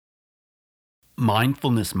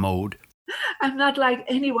mindfulness mode. I'm not like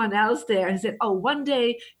anyone else there. And said, oh, one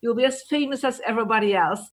day you'll be as famous as everybody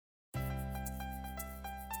else.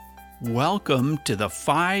 Welcome to the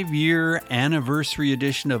 5-year anniversary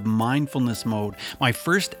edition of Mindfulness Mode. My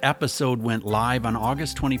first episode went live on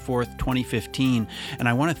August 24th, 2015, and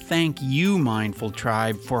I want to thank you, Mindful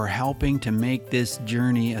Tribe, for helping to make this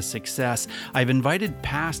journey a success. I've invited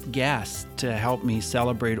past guests to help me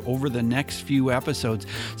celebrate over the next few episodes.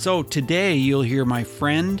 So today you'll hear my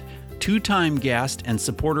friend, two-time guest, and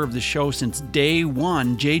supporter of the show since day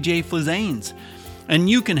one, JJ Flizanes. And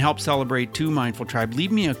you can help celebrate too, Mindful Tribe.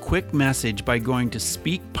 Leave me a quick message by going to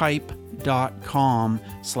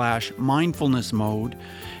speakpipe.com/mindfulness mode.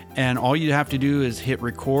 And all you have to do is hit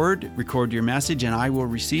record your message, and I will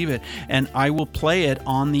receive it. And I will play it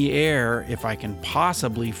on the air if I can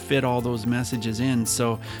possibly fit all those messages in.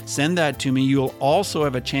 So send that to me. You'll also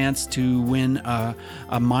have a chance to win a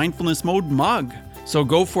Mindfulness Mode mug. So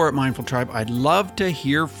go for it, Mindful Tribe. I'd love to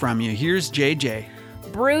hear from you. Here's JJ.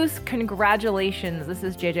 Bruce, congratulations. This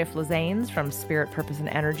is JJ Flizanes from Spirit, Purpose, and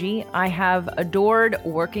Energy. I have adored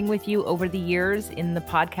working with you over the years in the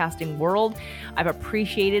podcasting world. I've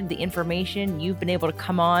appreciated the information you've been able to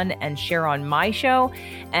come on and share on my show,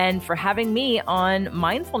 and for having me on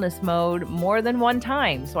Mindfulness Mode more than one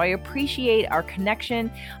time. So I appreciate our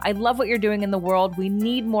connection. I love what you're doing in the world. We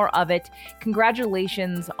need more of it.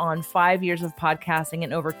 Congratulations on 5 years of podcasting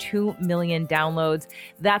and over 2 million downloads.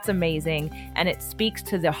 That's amazing. And it speaks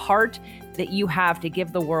to the heart that you have to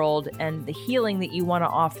give the world and the healing that you want to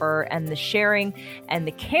offer and the sharing and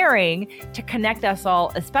the caring to connect us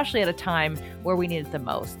all, especially at a time where we need it the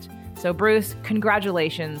most. So Bruce,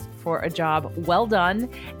 congratulations for a job well done.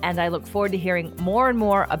 And I look forward to hearing more and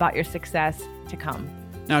more about your success to come.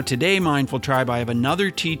 Now today, Mindful Tribe, I have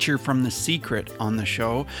another teacher from The Secret on the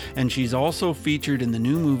show, and she's also featured in the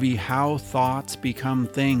new movie, How Thoughts Become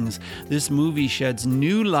Things. This movie sheds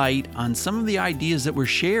new light on some of the ideas that were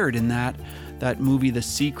shared in that movie, The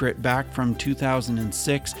Secret, back from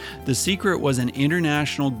 2006. The Secret was an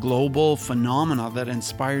international global phenomenon that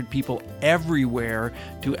inspired people everywhere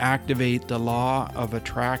to activate the law of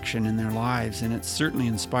attraction in their lives, and it certainly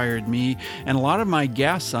inspired me and a lot of my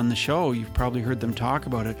guests on the show. You've probably heard them talk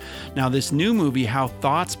about it. Now, this new movie, How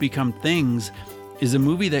Thoughts Become Things, is a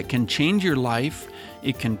movie that can change your life.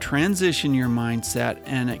 It can transition your mindset,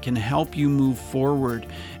 and it can help you move forward.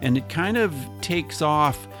 And it kind of takes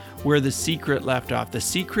off where The Secret left off. The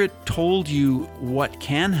Secret told you what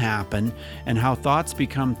can happen, and How Thoughts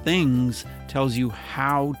Become Things tells you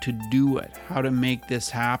how to do it, how to make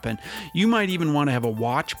this happen. You might even want to have a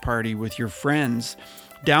watch party with your friends.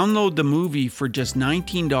 Download the movie for just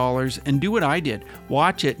 $19 and do what I did.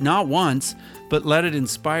 Watch it not once, but let it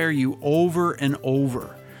inspire you over and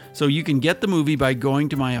over. So you can get the movie by going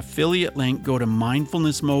to my affiliate link. Go to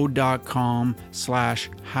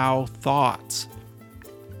mindfulnessmode.com/howthoughts.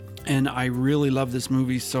 And I really love this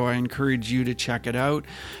movie, so I encourage you to check it out.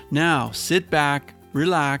 Now, sit back,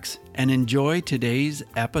 relax, and enjoy today's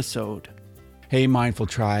episode. Hey, Mindful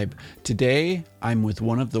Tribe. Today, I'm with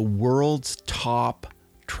one of the world's top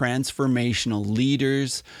transformational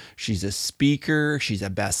leaders. She's a speaker, she's a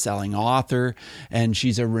best-selling author, and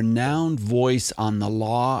she's a renowned voice on the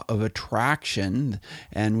law of attraction.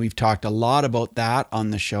 And we've talked a lot about that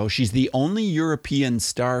on the show. She's the only European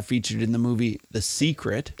star featured in the movie The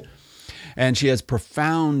Secret. And she has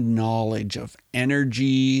profound knowledge of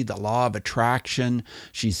energy, the law of attraction.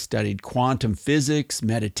 She's studied quantum physics,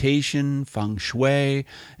 meditation, feng shui,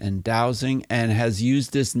 and dowsing, and has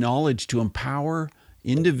used this knowledge to empower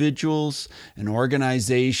individuals and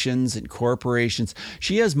organizations and corporations.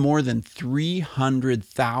 She has more than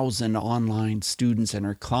 300,000 online students, and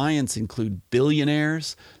her clients include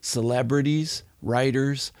billionaires, celebrities,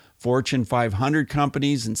 writers, Fortune 500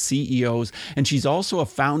 companies, and CEOs. And she's also a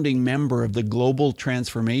founding member of the Global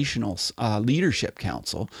Transformational Leadership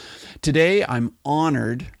Council. Today, I'm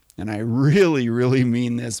honored, and I really, really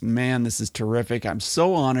mean this. Man, this is terrific. I'm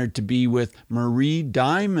so honored to be with Marie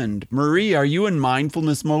Diamond. Marie, are you in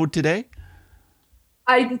mindfulness mode today?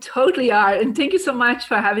 I totally are. And thank you so much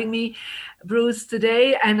for having me, Bruce,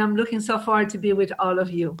 today. And I'm looking so forward to be with all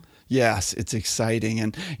of you. Yes, it's exciting.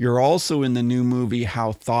 And you're also in the new movie,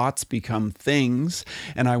 How Thoughts Become Things.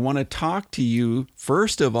 And I want to talk to you,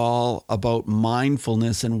 first of all, about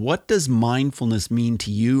mindfulness. And what does mindfulness mean to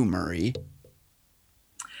you, Marie?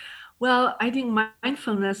 Well, I think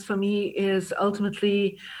mindfulness for me is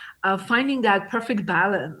ultimately finding that perfect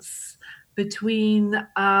balance between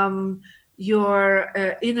your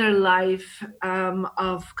inner life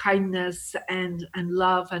of kindness and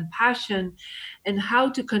love and passion, and how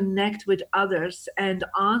to connect with others and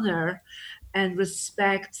honor and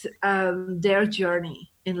respect their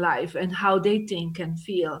journey in life and how they think and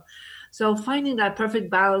feel. So finding that perfect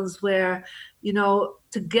balance where,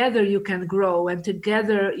 together you can grow and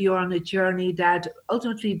together you're on a journey that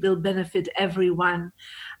ultimately will benefit everyone.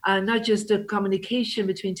 Not just the communication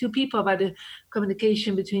between two people, but the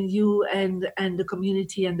communication between you and the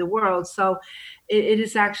community and the world. So it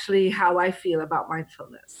is actually how I feel about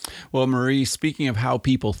mindfulness. Well, Marie, speaking of how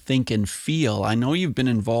people think and feel, I know you've been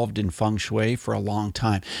involved in feng shui for a long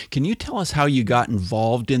time. Can you tell us how you got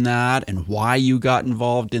involved in that and why you got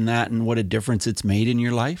involved in that and what a difference it's made in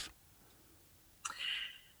your life?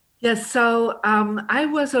 Yes, so I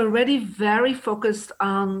was already very focused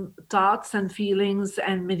on thoughts and feelings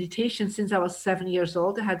and meditation since I was 7 years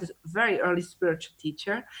old. I had a very early spiritual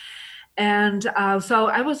teacher. And so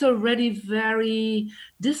I was already very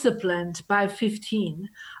disciplined by 15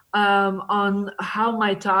 on how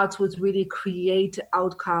my thoughts would really create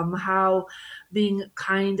outcome, how being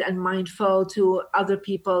kind and mindful to other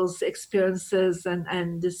people's experiences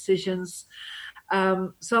and decisions.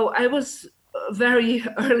 So I was very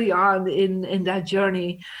early on in that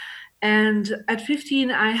journey. And at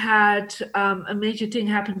 15, I had a major thing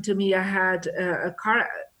happen to me. I had a car,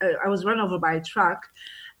 I was run over by a truck,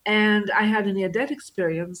 and I had a near-death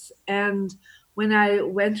experience. And when I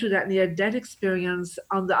went through that near-death experience,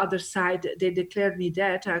 on the other side, they declared me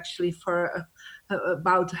dead actually for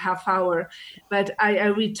about a half hour, but I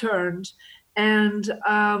returned. And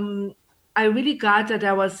I really got that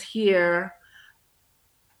I was here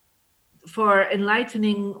for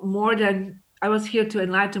enlightening I was here to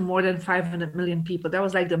enlighten more than 500 million people. That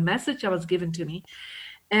was like the message that was given to me.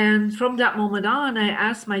 And from that moment on, I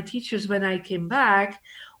asked my teachers when I came back,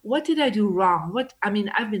 what did I do wrong?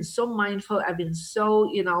 I've been so mindful. I've been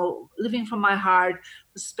so, living from my heart,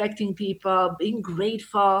 respecting people, being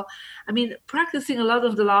grateful. Practicing a lot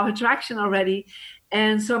of the law of attraction already.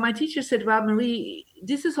 And so my teacher said, well, Marie,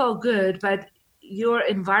 this is all good, but your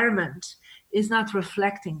environment is not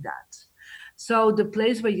reflecting that. So the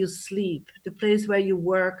place where you sleep, the place where you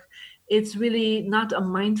work, it's really not a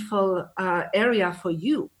mindful area for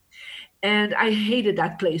you. And I hated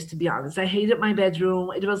that place, to be honest. I hated my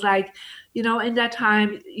bedroom. It was like, in that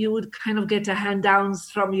time, you would kind of get the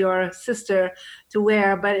hand-downs from your sister to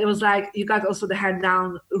wear, but it was like you got also the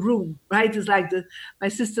hand-down room, right? It's like my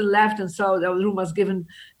sister left, and so the room was given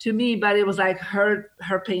to me, but it was like her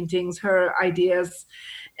paintings, her ideas.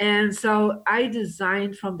 And so I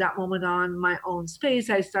designed from that moment on my own space.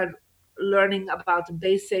 I started learning about the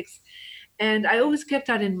basics. And I always kept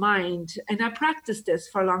that in mind. And I practiced this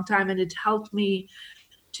for a long time. And it helped me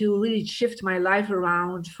to really shift my life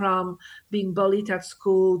around from being bullied at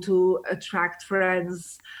school to attract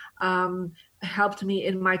friends, helped me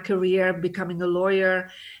in my career, becoming a lawyer.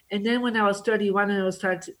 And then when I was 31 and I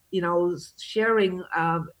started, sharing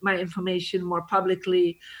my information more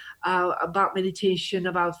publicly, about meditation,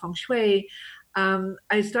 about feng shui,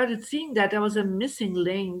 I started seeing that there was a missing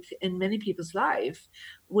link in many people's life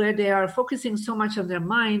where they are focusing so much on their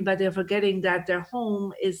mind, but they're forgetting that their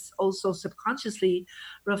home is also subconsciously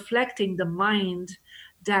reflecting the mind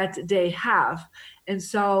that they have. And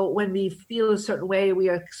so when we feel a certain way, we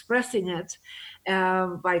are expressing it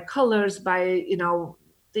by colors, by,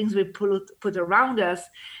 things we put around us.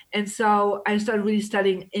 And so I started really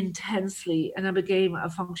studying intensely, and I became a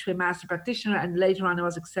feng shui master practitioner. And later on, I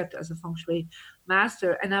was accepted as a feng shui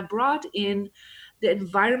master. And I brought in the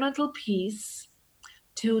environmental piece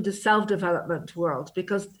to the self-development world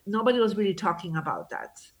because nobody was really talking about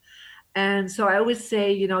that. And so I always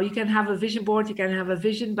say, you can have a vision board, you can have a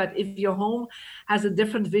vision, but if your home has a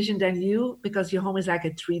different vision than you, because your home is like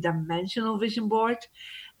a 3-dimensional vision board,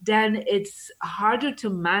 then it's harder to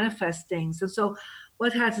manifest things. And so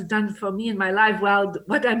what has it done for me in my life? Well,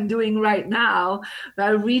 what I'm doing right now,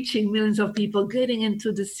 reaching millions of people, getting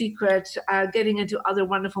into The Secret, getting into other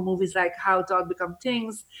wonderful movies like How Thought Become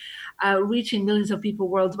Things, reaching millions of people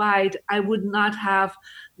worldwide. I would not have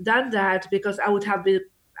done that because I would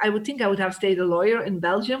think I would have stayed a lawyer in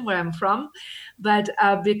Belgium, where I'm from. But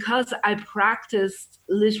because I practiced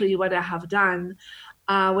literally what I have done,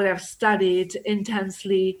 what I've studied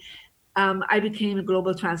intensely, I became a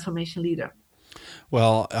global transformation leader.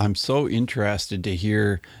 Well, I'm so interested to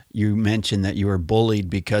hear you mention that you were bullied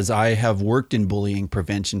because I have worked in bullying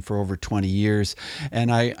prevention for over 20 years. And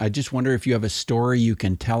I just wonder if you have a story you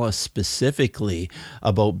can tell us specifically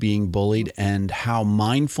about being bullied and how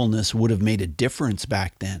mindfulness would have made a difference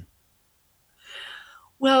back then.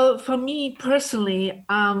 Well, for me personally,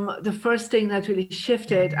 the first thing that really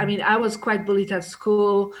shifted, I mean, I was quite bullied at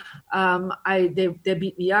school. They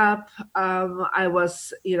beat me up. I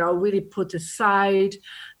was, really put aside.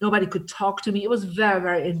 Nobody could talk to me. It was very,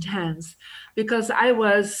 very intense because I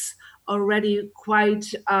was already quite,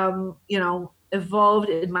 evolved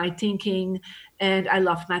in my thinking, and I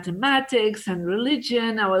loved mathematics and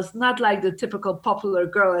religion. I was not like the typical popular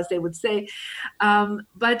girl, as they would say.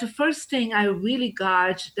 But the first thing I really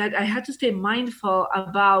got, that I had to stay mindful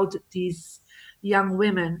about these young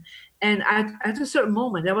women. And at a certain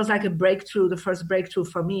moment, that was like a breakthrough. The first breakthrough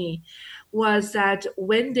for me was that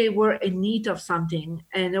when they were in need of something,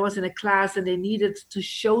 and I was in a class and they needed to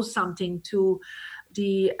show something to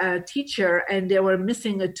the teacher, and they were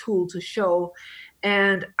missing a tool to show.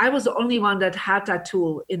 And I was the only one that had that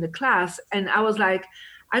tool in the class. And I was like,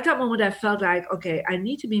 at that moment, I felt like, okay, I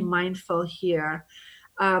need to be mindful here.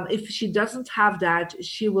 If she doesn't have that,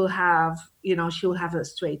 she will have a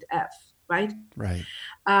straight F, right? Right.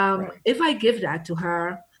 If I give that to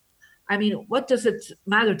her, I mean, what does it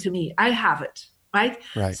matter to me? I have it, right?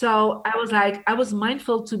 Right. So I was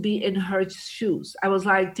mindful to be in her shoes. I was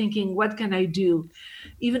like thinking, what can I do?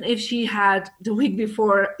 Even if she had the week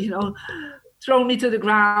before, thrown me to the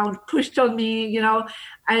ground, pushed on me,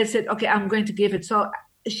 I said, okay, I'm going to give it. So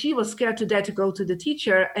she was scared to death to go to the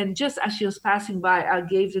teacher. And just as she was passing by, I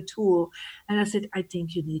gave the tool and I said, I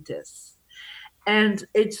think you need this. And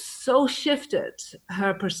it so shifted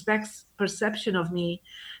her perception of me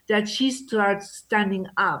that she starts standing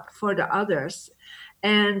up for the others.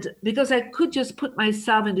 And because I could just put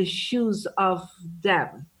myself in the shoes of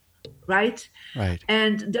them, right? Right.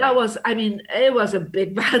 And that was, it was a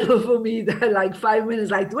big battle for me. That like 5 minutes,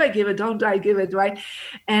 like, do I give it? Don't I give it? Right.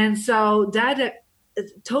 And so that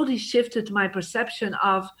totally shifted my perception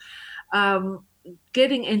of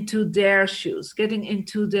getting into their shoes, getting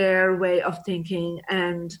into their way of thinking.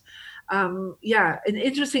 And and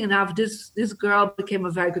interesting enough, this girl became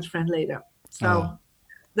a very good friend later. So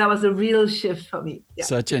that was a real shift for me. Yeah.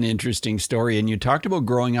 Such an interesting story. And you talked about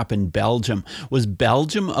growing up in Belgium. Was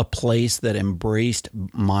Belgium a place that embraced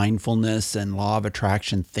mindfulness and law of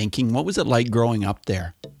attraction thinking? What was it like growing up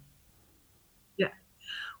there? Yeah.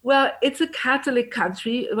 Well, it's a Catholic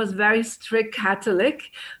country. It was very strict Catholic,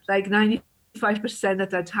 like 95%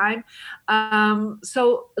 at that time.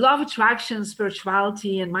 So law of attraction,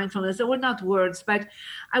 spirituality, and mindfulness, they were not words, but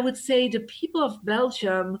I would say the people of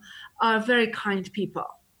Belgium are very kind people.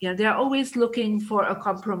 Yeah, they're always looking for a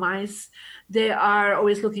compromise. They are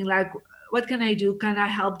always looking like, what can I do? Can I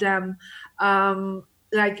help them?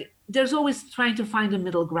 There's always trying to find a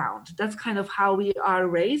middle ground. That's kind of how we are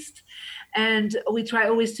raised. And we try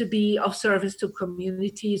always to be of service to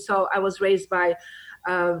community. So I was raised by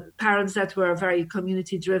parents that were very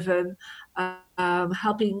community driven,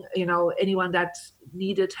 helping anyone that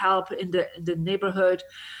needed help in the neighborhood.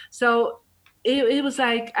 So it was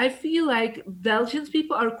like, I feel like Belgian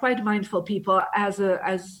people are quite mindful people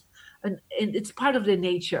it's part of their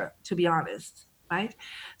nature, to be honest, right?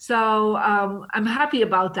 So I'm happy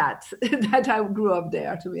about that that I grew up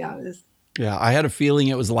there, to be honest. Yeah, I had a feeling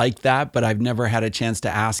it was like that, but I've never had a chance to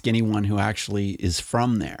ask anyone who actually is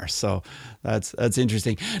from there. So that's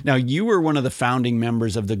interesting. Now, you were one of the founding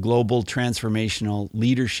members of the Global Transformational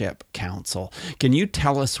Leadership Council. Can you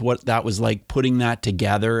tell us what that was like, putting that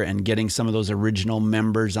together and getting some of those original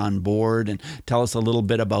members on board, and tell us a little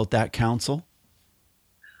bit about that council?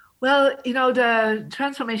 Well, the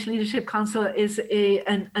Transformation Leadership Council is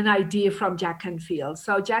an idea from Jack Canfield.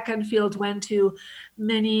 So Jack Canfield went to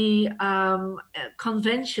many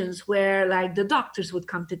conventions where like the doctors would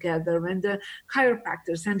come together and the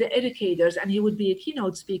chiropractors and the educators, and he would be a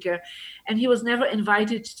keynote speaker. And he was never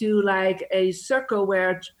invited to like a circle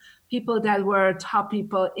where people that were top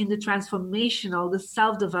people in the transformational, the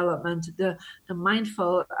self-development, the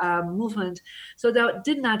mindful movement. So that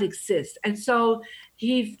did not exist. And so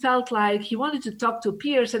he felt like he wanted to talk to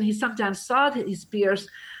peers, and he sometimes saw his peers,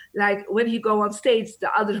 like when he go on stage, the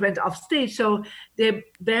others went off stage. So they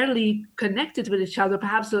barely connected with each other,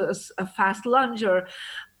 perhaps a fast lunch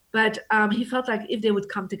but he felt like if they would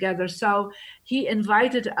come together. So he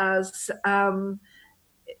invited us,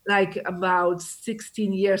 like about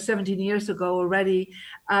 17 years ago already.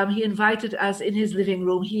 He invited us in his living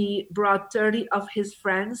room. He brought 30 of his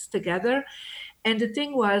friends together. And the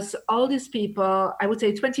thing was, all these people, I would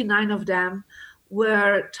say 29 of them,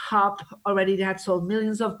 were top already. They had sold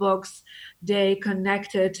millions of books. They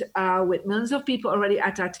connected with millions of people already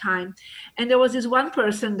at that time. And there was this one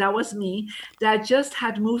person, that was me, that just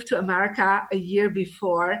had moved to America a year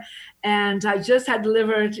before. And I just had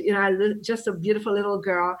delivered, just a beautiful little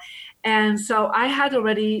girl. And so I had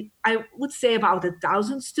already, I would say, about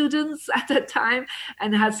 1,000 students at that time,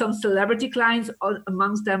 and had some celebrity clients.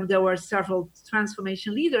 Amongst them, there were several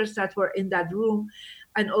transformation leaders that were in that room,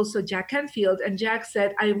 and also Jack Canfield. And Jack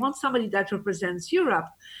said, I want somebody that represents Europe.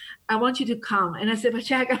 I want you to come. And I said, but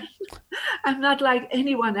Jack, I'm not like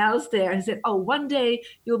anyone else there. And he said, oh, one day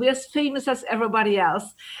you'll be as famous as everybody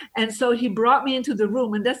else. And so he brought me into the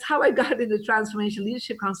room. And that's how I got in the Transformation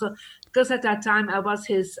Leadership Council, because at that time I was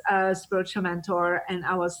his spiritual mentor, and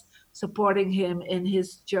I was supporting him in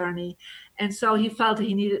his journey. And so he felt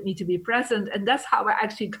he needed me to be present. And that's how I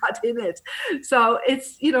actually got in it. So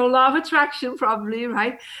it's, law of attraction probably,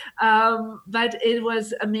 right? But it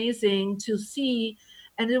was amazing to see.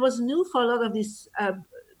 And it was new for a lot of these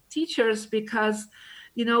teachers, because,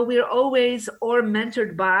 we're always or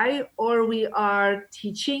mentored by, or we are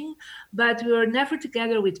teaching, but we were never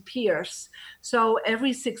together with peers. So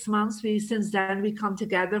every 6 months, since then we come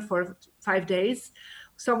together for 5 days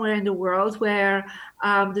somewhere in the world, where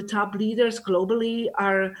the top leaders globally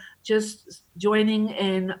are just joining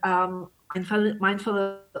in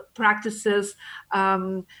mindful practices,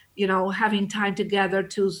 having time together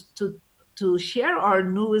to share our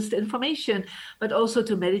newest information, but also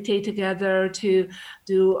to meditate together, to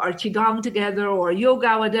do our Qigong together or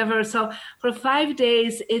yoga, whatever. So for 5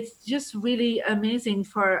 days, it's just really amazing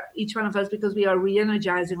for each one of us, because we are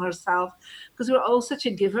re-energizing ourselves, because we're all such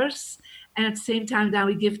a givers. And at the same time, now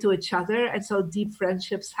we give to each other. And so deep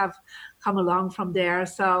friendships have come along from there.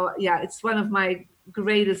 So yeah, it's one of my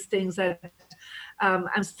greatest things that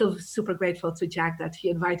I'm still super grateful to Jack that he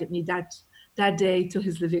invited me that day to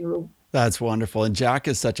his living room. That's wonderful. And Jack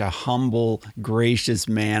is such a humble, gracious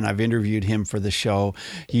man. I've interviewed him for the show.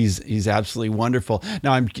 He's absolutely wonderful.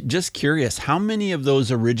 Now, I'm just curious, how many of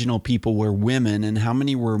those original people were women and how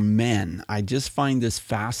many were men? I just find this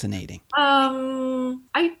fascinating.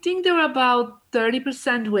 I think there were about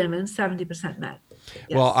 30% women, 70% men.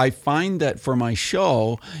 Yes. Well, I find that for my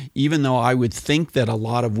show, even though I would think that a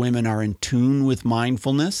lot of women are in tune with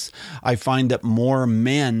mindfulness, I find that more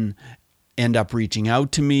men end up reaching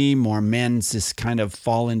out to me, more men just kind of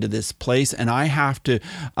fall into this place. And I have to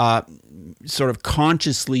sort of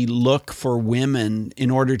consciously look for women in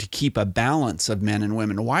order to keep a balance of men and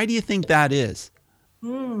women. Why do you think that is?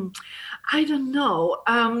 I don't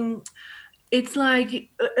know. It's like,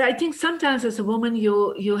 I think sometimes as a woman,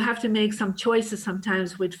 you have to make some choices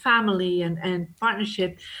sometimes with family and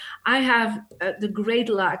partnership. I have the great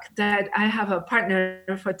luck that I have a partner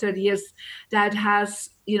for 30 years that has,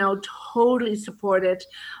 totally supported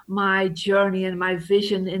my journey and my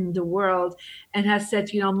vision in the world, and has said,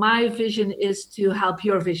 my vision is to help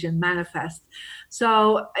your vision manifest.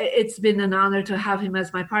 So it's been an honor to have him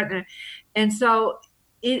as my partner. And so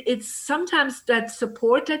it's sometimes that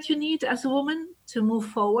support that you need as a woman to move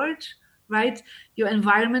forward, right? Your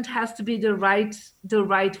environment has to be the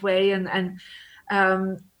right way. And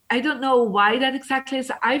I don't know why that exactly is.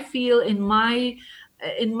 I feel in my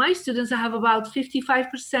students, I have about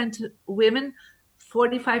 55% women,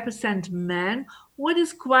 45% men, what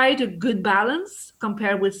is quite a good balance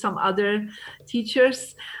compared with some other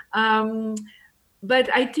teachers. But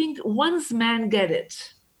I think once men get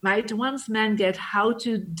it, right? Once men get how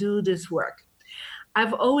to do this work,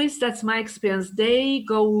 that's my experience. They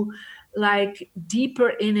go like deeper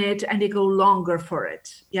in it and they go longer for it.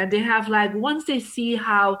 Yeah, they have once they see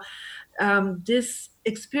how this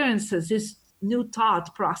experiences, this new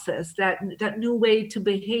thought process, that new way to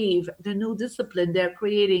behave, the new discipline they're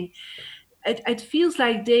creating, it feels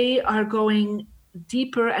like they are going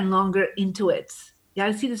deeper and longer into it. Yeah,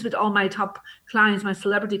 I see this with all my top clients, my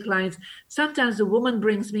celebrity clients. Sometimes the woman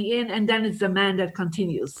brings me in and then it's the man that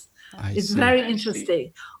continues. It's very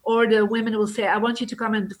interesting. Or the women will say, I want you to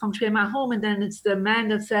come and feng shui my home. And then it's the man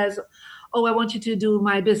that says, oh, I want you to do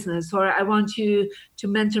my business, or I want you to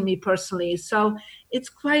mentor me personally. So it's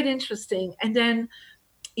quite interesting. And then,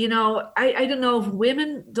 I don't know if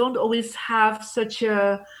women don't always have such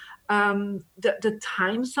a, the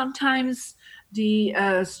time sometimes,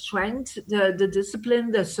 the strength, the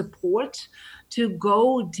discipline, the support to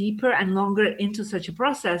go deeper and longer into such a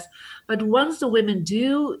process. But once the women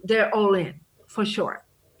do, they're all in, for sure.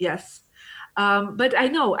 Yes. But I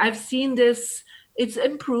know I've seen this it's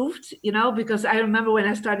improved, because I remember when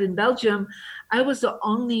I started in Belgium, I was the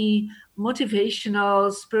only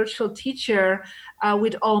motivational spiritual teacher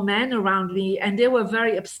with all men around me. And they were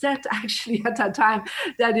very upset actually at that time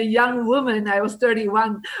that a young woman, I was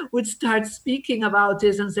 31, would start speaking about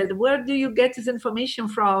this and said, where do you get this information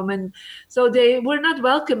from? And so they were not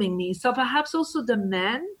welcoming me. So perhaps also the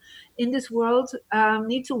men in this world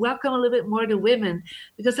need to welcome a little bit more the women,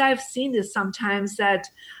 because I've seen this sometimes that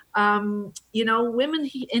women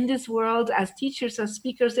in this world as teachers, as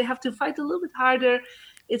speakers, they have to fight a little bit harder.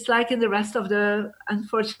 It's like in the rest of the,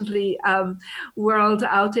 unfortunately, world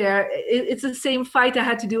out there. It's the same fight I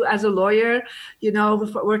had to do as a lawyer,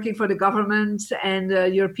 working for the government and the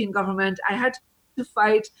European government. I had to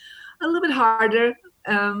fight a little bit harder,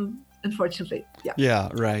 unfortunately. Yeah. Yeah,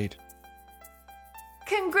 right.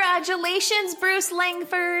 Congratulations, Bruce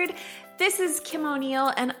Langford. This is Kim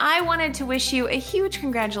O'Neill, and I wanted to wish you a huge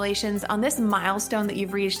congratulations on this milestone that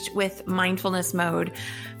you've reached with Mindfulness Mode.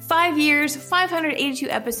 5 years, 582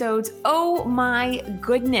 episodes. Oh my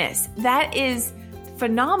goodness. That is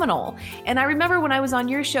phenomenal. And I remember when I was on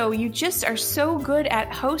your show, you just are so good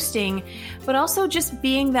at hosting, but also just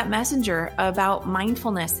being that messenger about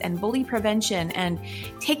mindfulness and bully prevention and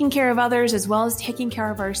taking care of others as well as taking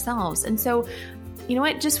care of ourselves. And so, you know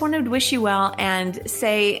what? Just wanted to wish you well and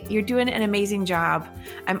say you're doing an amazing job.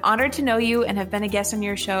 I'm honored to know you and have been a guest on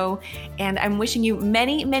your show. And I'm wishing you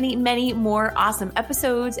many, many, many more awesome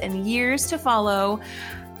episodes and years to follow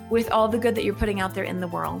with all the good that you're putting out there in the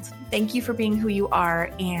world. Thank you for being who you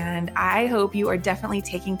are. And I hope you are definitely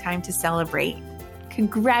taking time to celebrate.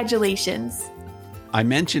 Congratulations. I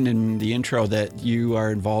mentioned in the intro that you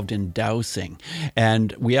are involved in dowsing,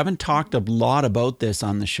 and we haven't talked a lot about this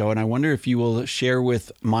on the show, and I wonder if you will share with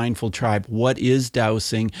Mindful Tribe, what is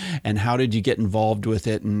dowsing and how did you get involved with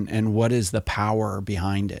it, and what is the power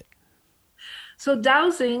behind it? So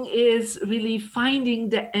dowsing is really finding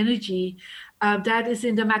the energy that is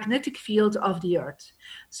in the magnetic field of the earth.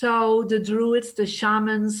 So the druids, the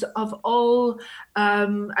shamans of all,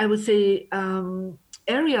 I would say,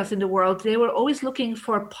 areas in the world, they were always looking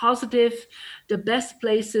for positive, the best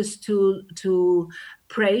places to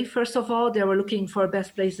pray. First of all, they were looking for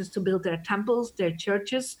best places to build their temples, their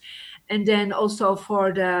churches, and then also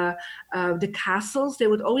for the castles. They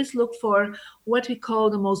would always look for what we call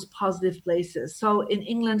the most positive places. So in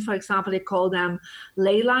England, for example, they call them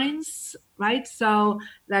ley lines, right? So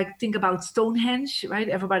like think about Stonehenge, right?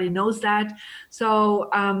 Everybody knows that. So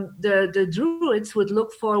the Druids would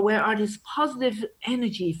look for where are these positive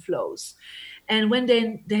energy flows. And when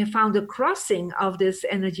they found a crossing of this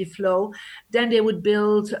energy flow, then they would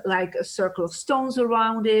build like a circle of stones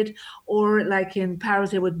around it, or like in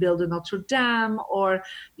Paris, they would build a Notre Dame, or,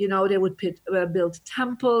 they would build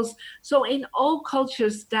temples. So in all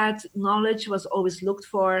cultures, that knowledge was always looked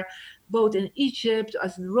for, both in Egypt,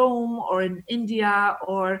 as in Rome, or in India,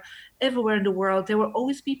 or everywhere in the world. There were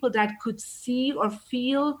always people that could see or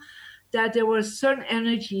feel that there were certain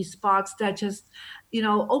energy spots that just,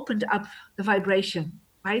 opened up the vibration,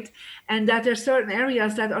 right? And that there are certain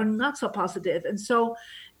areas that are not so positive. And so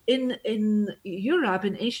in Europe,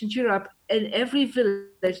 in ancient Europe, in every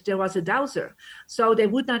village, there was a dowser. So they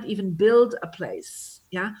would not even build a place,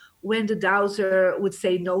 when the dowser would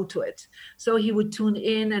say no to it. So he would tune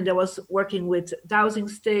in, and there was working with dowsing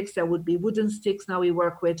sticks. There would be wooden sticks. Now we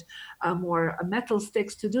work with more metal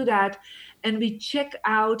sticks to do that. And we check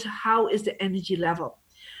out how is the energy level.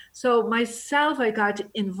 So myself, I got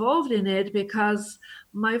involved in it because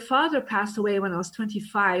my father passed away when I was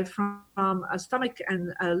 25 from a stomach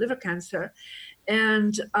and liver cancer.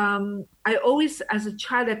 And I always, as a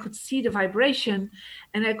child, I could see the vibration,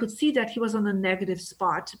 and I could see that he was on a negative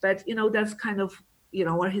spot. But, that's kind of,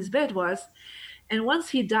 where his bed was. And once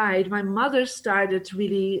he died, my mother started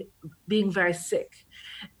really being very sick.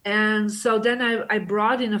 And so then I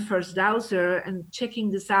brought in a first dowser and checking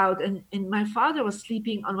this out. And my father was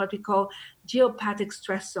sleeping on what we call geopathic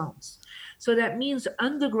stress zones. So that means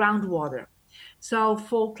underground water. So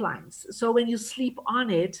fault lines. So when you sleep on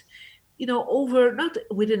it, over, not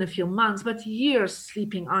within a few months, but years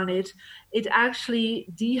sleeping on it, it actually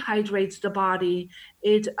dehydrates the body.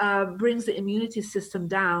 It brings the immunity system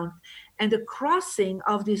down. And the crossing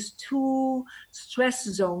of these two stress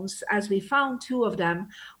zones, as we found two of them,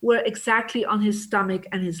 were exactly on his stomach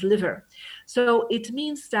and his liver. So it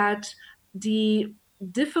means that the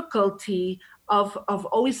difficulty of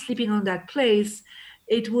always sleeping on that place,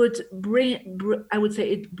 it would bring, I would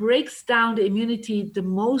say, it breaks down the immunity the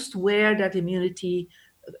most where that immunity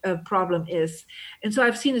problem is. And so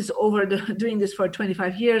I've seen this doing this for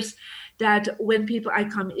 25 years, that when I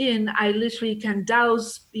come in, I literally can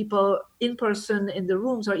douse people in person in the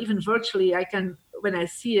rooms, or even virtually. When I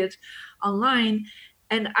see it online,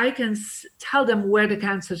 and I can tell them where the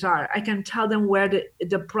cancers are. I can tell them where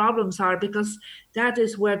the problems are, because that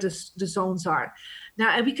is where the zones are.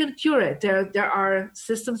 Now, and we can cure it. There are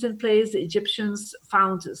systems in place. The Egyptians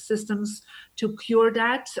found systems to cure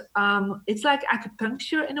that. It's like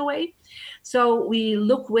acupuncture in a way. So we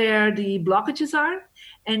look where the blockages are,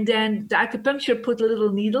 and then the acupuncture put a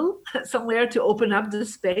little needle somewhere to open up the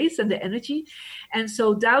space and the energy. And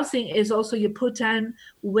so dowsing is also, you put in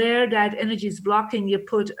where that energy is blocking, you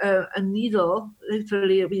put a needle,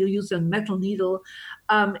 literally we use a metal needle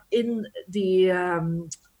in the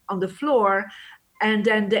on the floor, and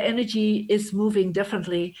then the energy is moving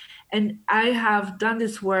differently. And I have done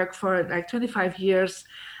this work for like 25 years.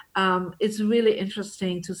 It's really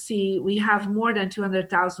interesting to see. We have more than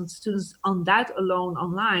 200,000 students on that alone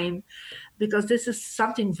online, because this is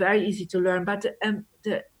something very easy to learn. But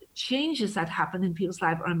the changes that happen in people's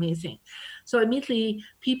lives are amazing. So immediately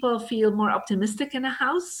people feel more optimistic in a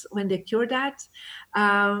house when they cure that.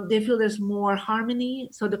 They feel there's more harmony,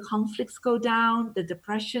 so the conflicts go down, the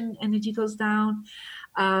depression energy goes down.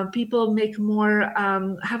 People make more,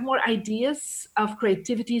 have more ideas of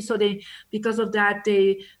creativity. So because of that,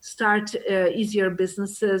 they start easier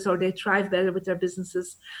businesses, or they thrive better with their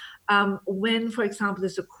businesses. When, for example,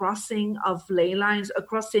 there's a crossing of ley lines, a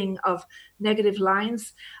crossing of negative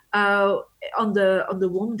lines on the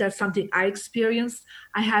womb, that's something I experienced.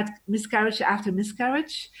 I had miscarriage after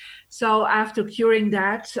miscarriage. So after curing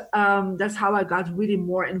that, that's how I got really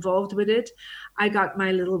more involved with it. I got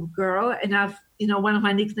my little girl, and one of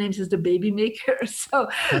my nicknames is the baby maker. So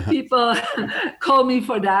people call me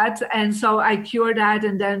for that. And so I cure that.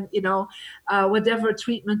 And then, whatever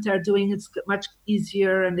treatment they're doing, it's much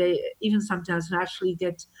easier. And they even sometimes naturally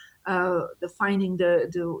get finding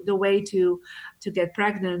the way to get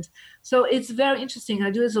pregnant. So it's very interesting. I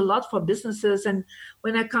do this a lot for businesses. And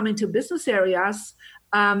when I come into business areas,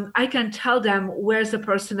 I can tell them where's the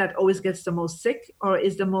person that always gets the most sick, or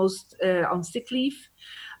is the most on sick leave,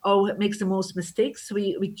 or makes the most mistakes.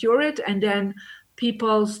 We cure it, and then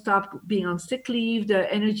people stop being on sick leave.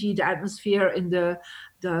 The energy, the atmosphere in the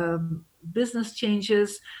business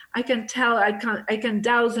changes. I can tell. I can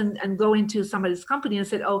douse and go into somebody's company and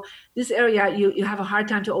say, oh, this area you have a hard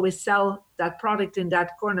time to always sell that product in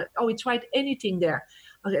that corner. Oh, we tried anything there.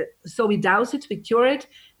 Okay, so we douse it, we cure it,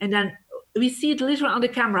 and then we see it literally on the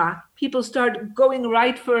camera. People start going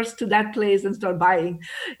right first to that place and start buying.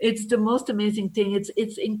 It's the most amazing thing.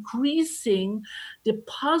 It's increasing the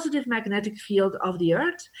positive magnetic field of the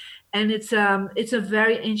earth. And it's a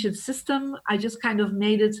very ancient system. I just kind of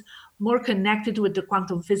made it more connected with the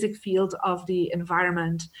quantum physics field of the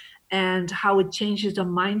environment and how it changes the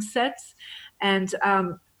mindsets. And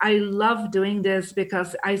I love doing this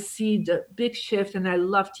because I see the big shift, and I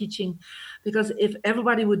love teaching, because if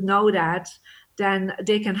everybody would know that, then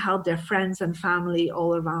they can help their friends and family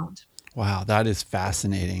all around. Wow, that is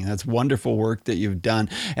fascinating. That's wonderful work that you've done.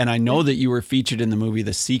 And I know that you were featured in the movie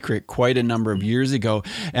The Secret quite a number of years ago.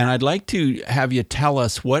 And I'd like to have you tell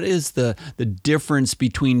us, what is the difference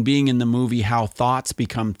between being in the movie How Thoughts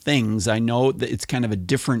Become Things? I know that it's kind of a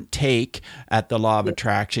different take at the law of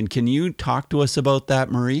attraction. Can you talk to us about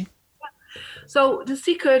that, Marie? So The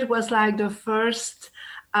Secret was like the first,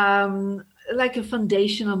 like a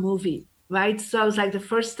foundational movie, right? So it was like the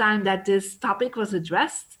first time that this topic was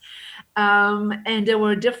addressed. And there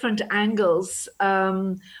were different angles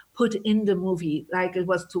put in the movie, like it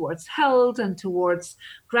was towards health and towards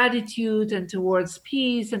gratitude and towards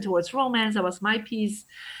peace and towards romance. That was my piece.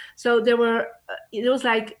 So it was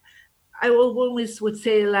like, I always would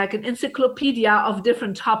say, like an encyclopedia of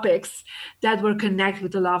different topics that were connected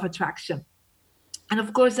with the law of attraction. And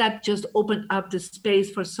of course, that just opened up the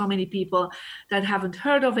space for so many people that haven't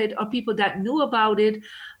heard of it, or people that knew about it,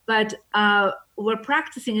 but were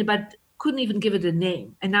practicing it, but couldn't even give it a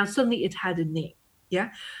name. And now suddenly it had a name.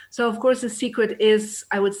 Yeah. So of course, The Secret is,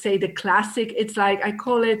 I would say, the classic. It's like, I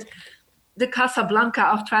call it the Casablanca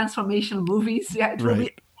of transformational movies. Yeah. It will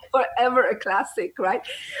be forever a classic, right?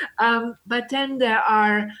 But then there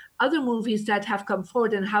are other movies that have come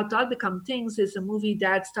forward, and How Thoughts Become Things is a movie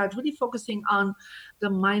that starts really focusing on the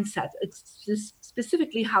mindset. It's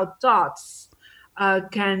specifically how thoughts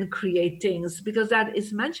can create things, because that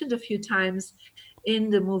is mentioned a few times in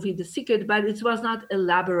the movie The Secret, but it was not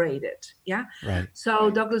elaborated. Yeah. Right.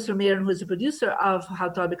 So Douglas Vermeeren, who is the producer of How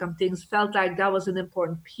Thoughts Become Things, felt like that was an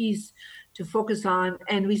important piece to focus on.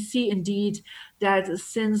 And we see indeed that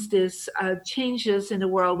since this changes in the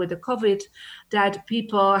world with the COVID, that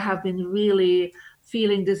people have been really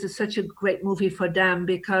feeling this is such a great movie for them,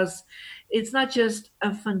 because it's not just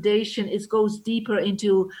a foundation, it goes deeper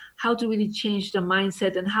into how to really change the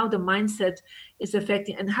mindset and how the mindset is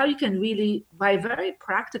affecting, and how you can really, by very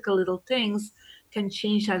practical little things, can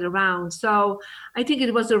change that around. So I think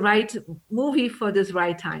it was the right movie for this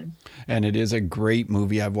right time. And it is a great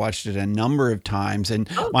movie. I've watched it a number of times. And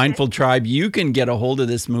Mindful Tribe, you can get a hold of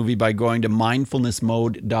this movie by going to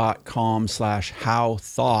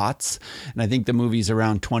mindfulnessmode.com/howthoughts. And I think the movie's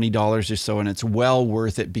around $20 or so, and it's well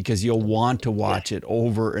worth it because you'll want to watch it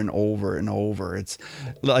over and over and over. It's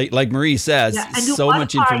like Marie says, so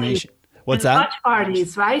much information. What's that? Watch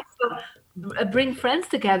parties, right? So bring friends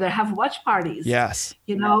together, have watch parties. Yes.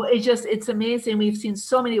 You know, it's amazing. We've seen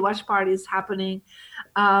so many watch parties happening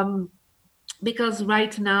because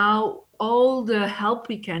right now, all the help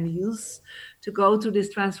we can use to go through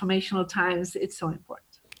these transformational times, it's so important.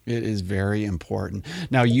 It is very important.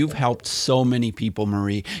 Now, you've helped so many people,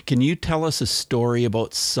 Marie. Can you tell us a story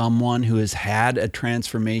about someone who has had a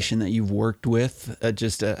transformation that you've worked with?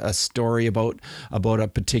 Just a story about a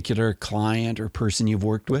particular client or person you've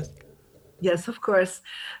worked with? Yes, of course.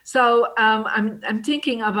 So I'm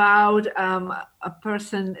thinking about a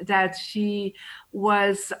person that she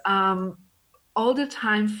was all the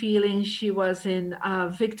time feeling she was in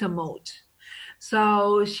victim mode.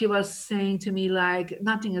 So she was saying to me, like,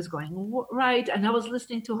 nothing is going right. And I was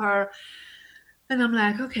listening to her and I'm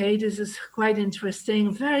like, okay, this is quite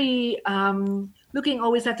interesting. Very looking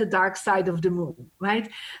always at the dark side of the moon, right?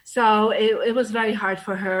 So it was very hard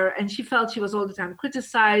for her. And she felt she was all the time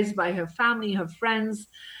criticized by her family, her friends,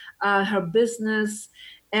 her business.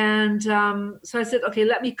 And so I said, okay,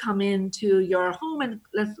 let me come into your home and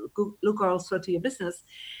let's look also to your business.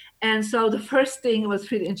 And so the first thing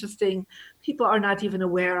was really interesting. People are not even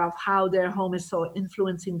aware of how their home is so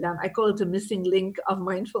influencing them. I call it the missing link of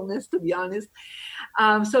mindfulness, to be honest.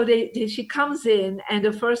 So she comes in, and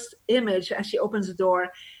the first image as she opens the door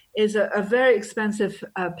is a very expensive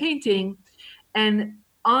painting. And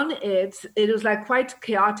on it was like quite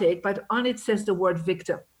chaotic, but on it says the word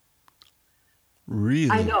victim.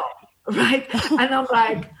 Really? I know, right? And I'm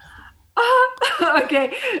like,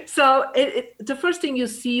 okay. So the first thing you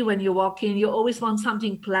see when you walk in, you always want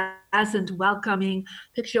something pleasant, welcoming,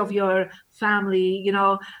 picture of your family,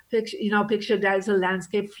 picture there's a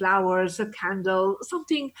landscape, flowers, a candle,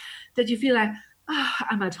 something that you feel like,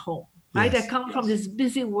 I'm at home, right? Yes. I come from this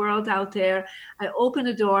busy world out there. I open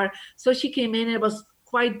the door. So she came in, it was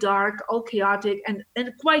quite dark, all chaotic, and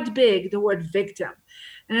quite big, the word victim.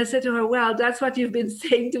 And I said to her, well, that's what you've been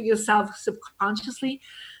saying to yourself subconsciously,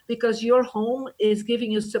 because your home is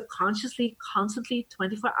giving you subconsciously, constantly,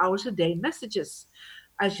 24 hours a day messages.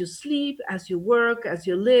 As you sleep, as you work, as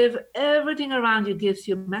you live, everything around you gives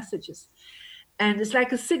you messages. And it's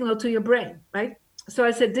like a signal to your brain, right? So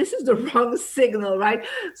I said, this is the wrong signal, right?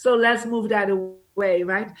 So let's move that away,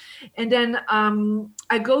 right? And then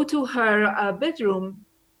I go to her bedroom,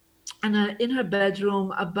 and in her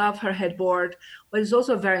bedroom, above her headboard, what is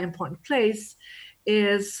also a very important place,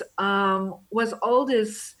 was all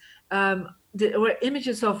this. There were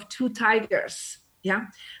images of two tigers,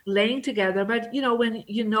 laying together. But when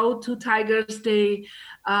two tigers, they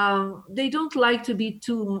don't like to be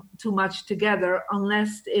too much together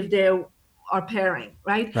unless if they are pairing,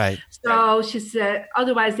 right? Right. So she said,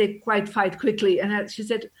 otherwise they quite fight quickly. And she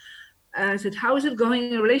said, I said, how is it going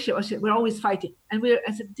in a relationship? I said, we're always fighting. And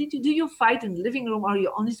I said, do you fight in the living room, or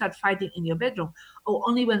you only start fighting in your bedroom? Oh,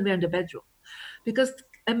 only when we're in the bedroom. Because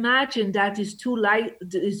imagine that these two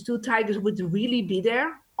tigers would really be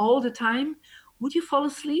there all the time. Would you fall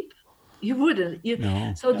asleep? You wouldn't.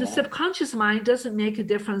 No. So the subconscious mind doesn't make a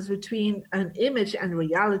difference between an image and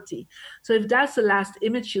reality. So if that's the last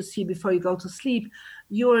image you see before you go to sleep,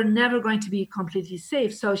 you're never going to be completely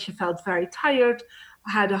safe. So she felt very tired,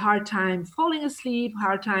 had a hard time falling asleep,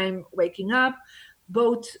 hard time waking up,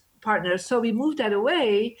 both partners. So we moved that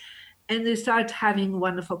away, and they start having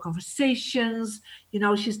wonderful conversations.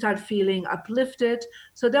 She started feeling uplifted.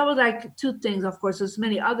 So that was like two things. Of course, there's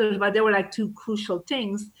many others, but they were like two crucial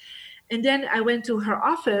things. And then I went to her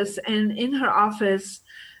office, and in her office,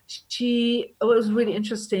 it was really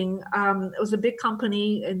interesting. It was a big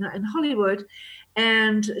company in Hollywood,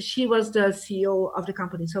 and she was the CEO of the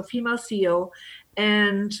company, so female CEO,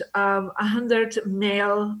 and 100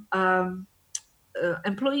 male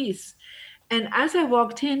employees. And as I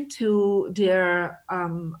walked into their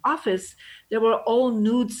office, there were all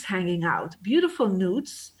nudes hanging out, beautiful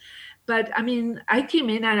nudes. But I mean, I came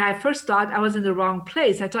in and I first thought I was in the wrong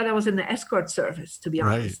place. I thought I was in the escort service, to be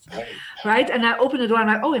honest. Right. And I opened the door and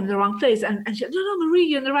I'm like, oh, I'm in the wrong place. And she said, no, Marie,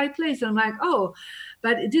 you're in the right place. And I'm like, oh,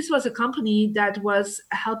 but this was a company that was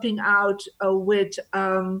helping out with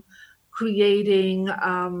creating,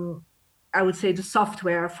 I would say, the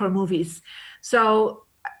software for movies. So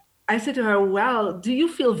I said to her, well, do you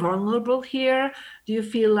feel vulnerable here? Do you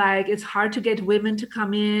feel like it's hard to get women to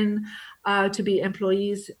come in to be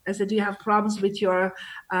employees? I said, do you have problems with your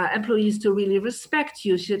employees to really respect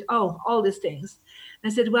you? She said, oh, all these things. I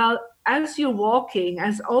said, well, as you're walking,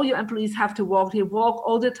 as all your employees have to walk, they walk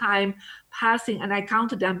all the time passing, and I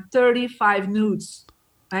counted them, 35 nudes,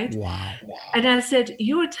 right? Wow. And I said,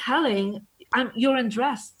 you're telling, you're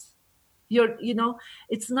undressed.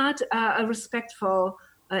 It's not a respectful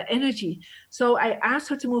energy. So I asked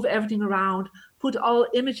her to move everything around, put all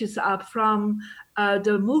images up from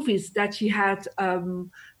the movies that she had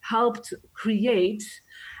helped create.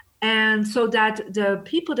 And so that the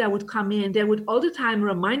people that would come in, they would all the time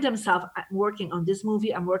remind themselves, I'm working on this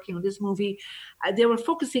movie, I'm working on this movie. They were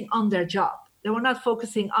focusing on their job. They were not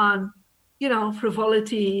focusing on,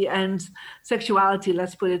 frivolity and sexuality,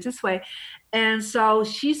 let's put it this way. And so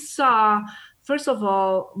she saw, first of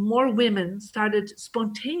all, more women started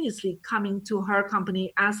spontaneously coming to her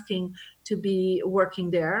company asking to be working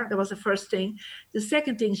there. That was the first thing. The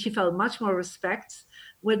second thing, she felt much more respect.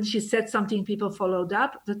 When she said something, people followed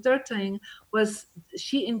up. The third thing was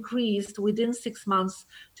she increased within 6 months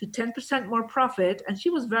to 10% more profit. And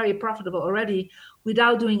she was very profitable already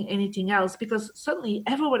without doing anything else, because suddenly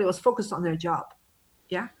everybody was focused on their job.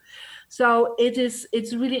 Yeah. So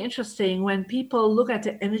it's really interesting when people look at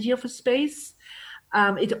the energy of a space.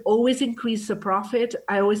 It always increases the profit.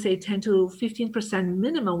 I always say 10 to 15%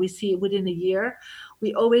 minimum we see within a year.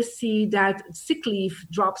 We always see that sick leave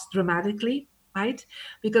drops dramatically, right?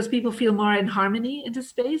 Because people feel more in harmony in the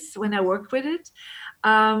space when I work with it.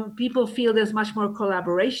 People feel there's much more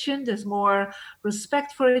collaboration, there's more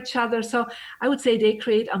respect for each other. So I would say they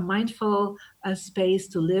create a mindful space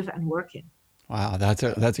to live and work in. Wow,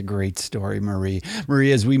 that's a great story, Marie.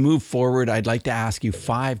 Marie, as we move forward, I'd like to ask you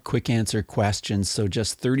 5 quick answer questions. So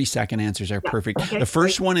just 30-second answers are perfect. Okay. The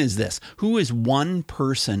first one is this: who is one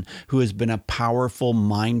person who has been a powerful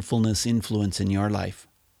mindfulness influence in your life?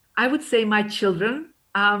 I would say my children.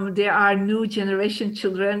 They are new generation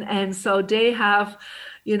children. And so they have,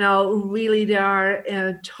 really they are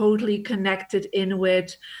totally connected in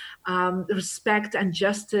with respect and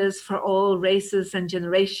justice for all races and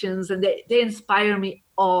generations. And they inspire me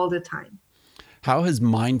all the time. How has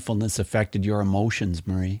mindfulness affected your emotions,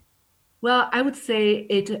 Marie? Well, I would say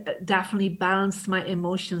it definitely balanced my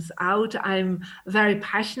emotions out. I'm a very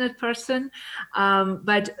passionate person,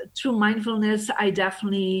 but through mindfulness, I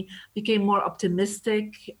definitely became more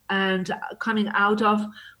optimistic, and coming out of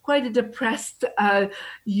quite a depressed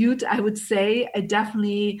youth, I would say, it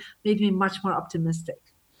definitely made me much more optimistic.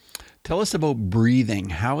 Tell us about breathing.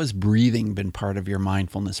 How has breathing been part of your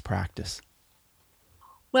mindfulness practice?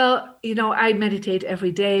 Well, I meditate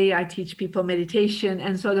every day. I teach people meditation.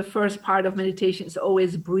 And so the first part of meditation is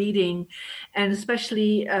always breathing. And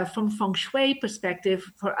especially from feng shui perspective,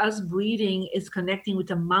 for us, breathing is connecting with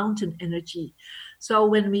the mountain energy. So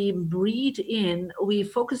when we breathe in, we're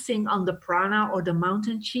focusing on the prana, or the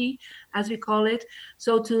mountain chi, as we call it.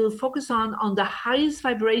 So to focus on the highest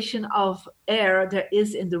vibration of air there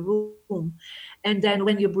is in the room. And then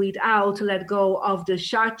when you breathe out, to let go of the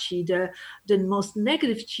sha chi, the most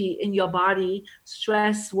negative chi in your body,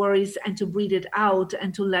 stress, worries, and to breathe it out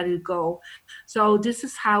and to let it go. So this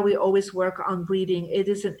is how we always work on breathing. It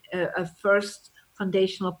is a first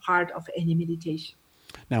foundational part of any meditation.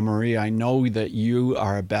 Now, Marie, I know that you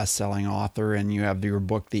are a best-selling author, and you have your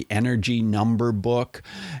book, The Energy Number Book,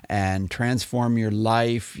 and Transform Your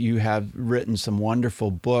Life. You have written some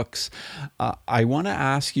wonderful books. I want to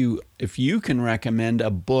ask you if you can recommend a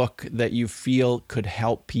book that you feel could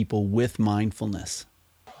help people with mindfulness.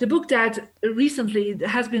 The book that recently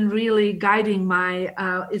has been really guiding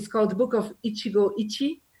is called The Book of Ichigo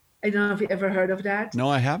Ichi. I don't know if you ever heard of that. No,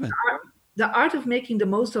 I haven't. The Art of Making the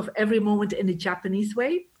Most of Every Moment in the Japanese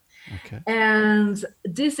Way. Okay. And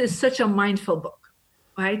this is such a mindful book,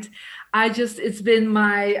 right? It's been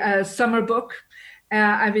my summer book.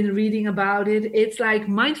 I've been reading about it. It's like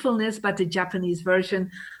mindfulness, but the Japanese version,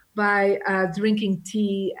 by drinking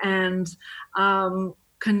tea and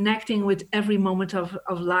connecting with every moment of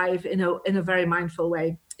life in a very mindful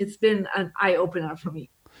way. It's been an eye-opener for me.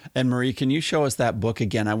 And Marie, can you show us that book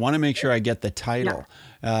again? I want to make sure I get the title.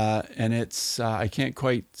 Yeah. And it's, I can't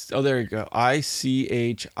quite, oh, there you go.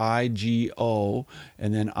 ICHIGO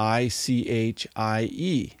and then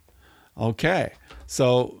ICHIE. Okay.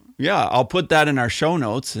 So yeah, I'll put that in our show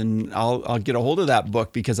notes and I'll get a hold of that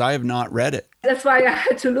book because I have not read it. That's why I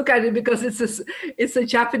had to look at it because it's a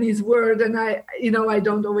Japanese word and I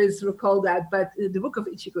don't always recall that, but the book of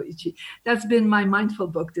Ichigo Ichi, that's been my mindful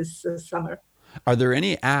book this summer. Are there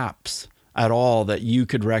any apps at all that you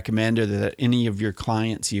could recommend or that any of your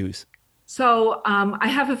clients use? So I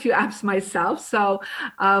have a few apps myself.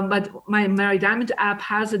 But my Mary Diamond app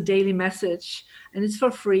has a daily message, and it's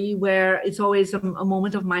for free, where it's always a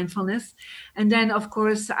moment of mindfulness. And then, of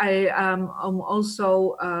course, I am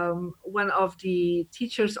also one of the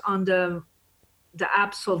teachers on the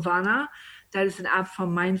app Solvana. That is an app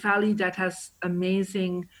from Mindvalley that has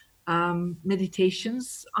amazing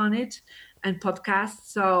meditations on it and podcasts.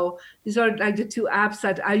 So these are like the two apps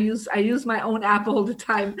that I use. I use my own app all the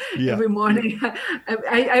time, every morning.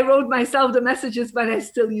 I wrote myself the messages, but I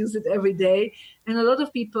still use it every day. And a lot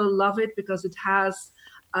of people love it because it has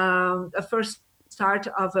a first start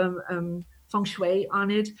of feng shui on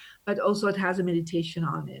it, but also it has a meditation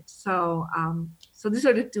on it. So so these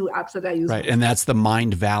are the two apps that I use. Right, and that's the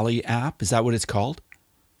Mindvalley app. Is that what it's called?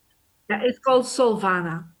 Yeah, it's called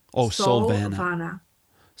Solvana. Oh, Solvana.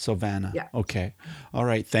 Solvana. Yeah. Okay. All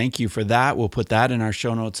right. Thank you for that. We'll put that in our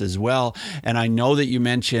show notes as well. And I know that you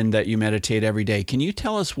mentioned that you meditate every day. Can you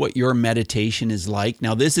tell us what your meditation is like?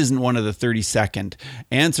 Now, this isn't one of the 30-second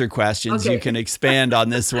answer questions. Okay. You can expand on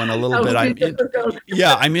this one a little bit.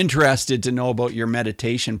 I'm interested to know about your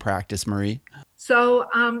meditation practice, Marie. So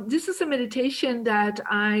this is a meditation that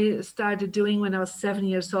I started doing when I was 7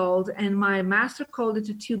 years old, and my master called it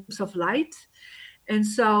the Tubes of Light. And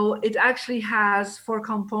so it actually has 4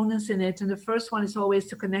 components in it. And the first one is always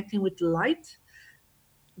to connecting with the light,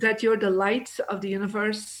 that you're the light of the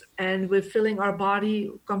universe, and we're filling our body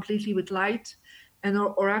completely with light and our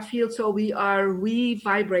aura field. So we are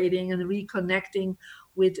re-vibrating and reconnecting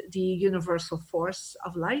with the universal force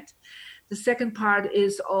of light. The second part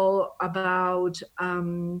is all about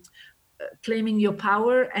claiming your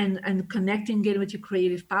power and connecting again with your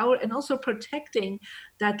creative power, and also protecting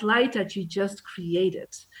that light that you just created.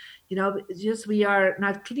 We are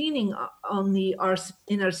not cleaning only our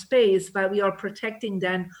inner space, but we are protecting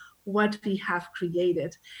then what we have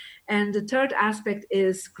created. And the third aspect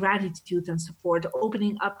is gratitude and support,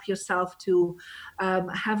 opening up yourself to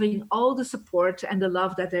having all the support and the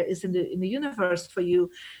love that there is in the universe for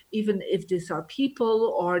you, even if these are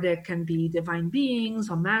people, or there can be divine beings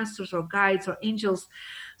or masters or guides or angels.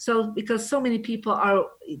 So because so many people are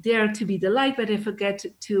there to be the light, but they forget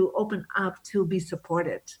to open up to be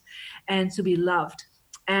supported and to be loved.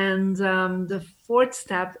 And the fourth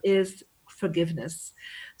step is forgiveness.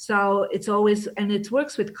 So it's always, and it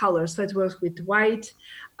works with colors. So it works with white,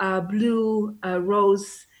 blue,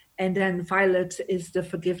 rose, and then violet is the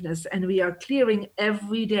forgiveness. And we are clearing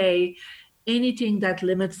every day anything that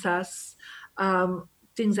limits us,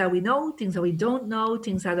 things that we know, things that we don't know,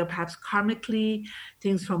 things that are perhaps karmically,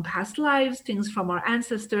 things from past lives, things from our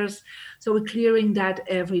ancestors. So we're clearing that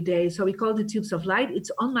every day. So we call it the Tubes of Light. It's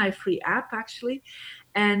on my free app, actually.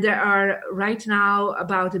 And there are right now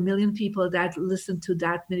about 1 million people that listen to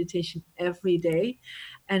that meditation every day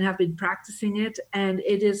and have been practicing it. And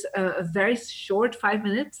it is a very short 5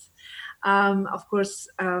 minutes. Of course,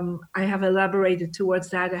 I have elaborated towards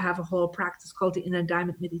that. I have a whole practice called the Inner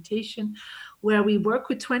Diamond Meditation, where we work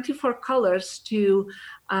with 24 colors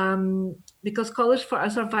because colors for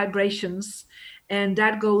us are vibrations, and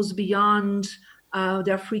that goes beyond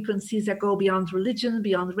there are frequencies that go beyond religion,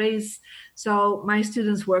 beyond race. So my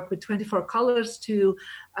students work with 24 colors to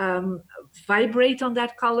vibrate on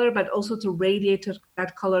that color, but also to radiate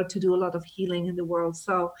that color to do a lot of healing in the world.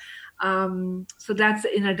 So that's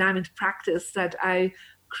the Inner Diamond practice that I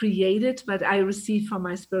created, but I received from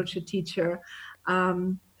my spiritual teacher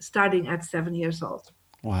starting at 7 years old.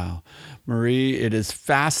 Wow. Marie, it is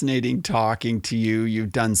fascinating talking to you.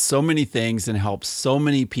 You've done so many things and helped so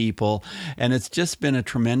many people, and it's just been a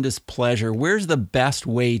tremendous pleasure. Where's the best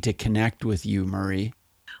way to connect with you, Marie?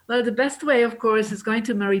 Well, the best way, of course, is going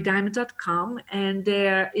to mariediamond.com, and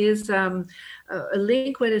there is a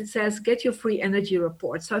link where it says get your free energy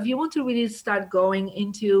report. So if you want to really start going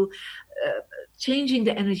into changing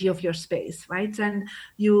the energy of your space, right? And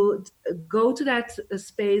you go to that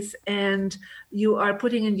space and you are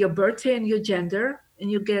putting in your birthday and your gender,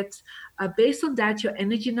 and you get, based on that, your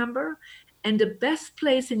energy number and the best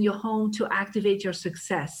place in your home to activate your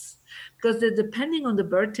success. Because depending on the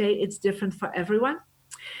birthday, it's different for everyone.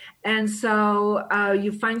 And so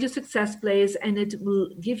you find your success place, and it will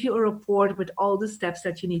give you a report with all the steps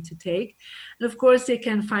that you need to take. And of course, they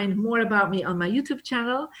can find more about me on my YouTube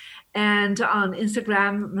channel and on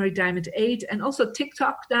Instagram, Marie Diamond 8, and also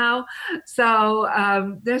TikTok now. So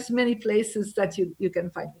there's many places that you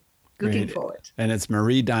can find me. Looking forward. And it's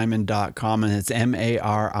mariediamond.com, and it's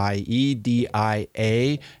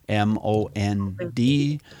Mariediamond,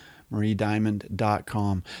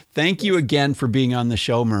 mariediamond.com. Thank you again for being on the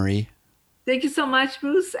show, Marie. Thank you so much,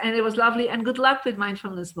 Bruce. And it was lovely. And good luck with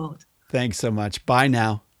Mindfulness Mode. Thanks so much. Bye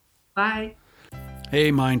now. Bye. Hey,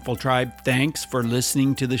 Mindful Tribe, thanks for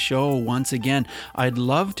listening to the show once again. I'd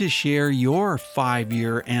love to share your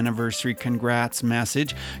 5-year anniversary congrats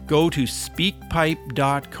message. Go to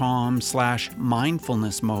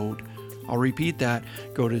speakpipe.com/mindfulness mode. I'll repeat that.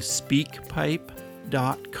 Go to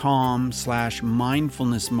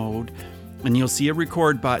speakpipe.com/mindfulness mode, and you'll see a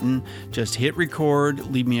record button. Just hit record,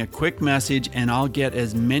 leave me a quick message, and I'll get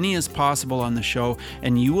as many as possible on the show,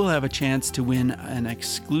 and you will have a chance to win an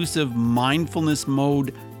exclusive Mindfulness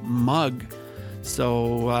Mode mug.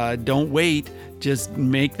 So don't wait. Just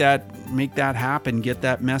make that happen. Get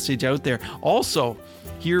that message out there. Also,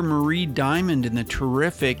 hear Marie Diamond in the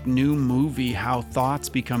terrific new movie, How Thoughts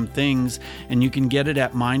Become Things, and you can get it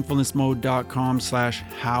at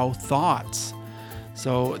mindfulnessmode.com/howthoughts.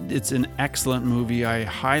 So it's an excellent movie. I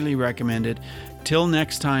highly recommend it. Till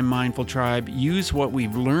next time, Mindful Tribe, use what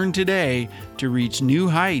we've learned today to reach new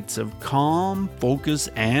heights of calm, focus,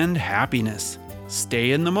 and happiness.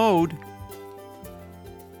 Stay in the mode.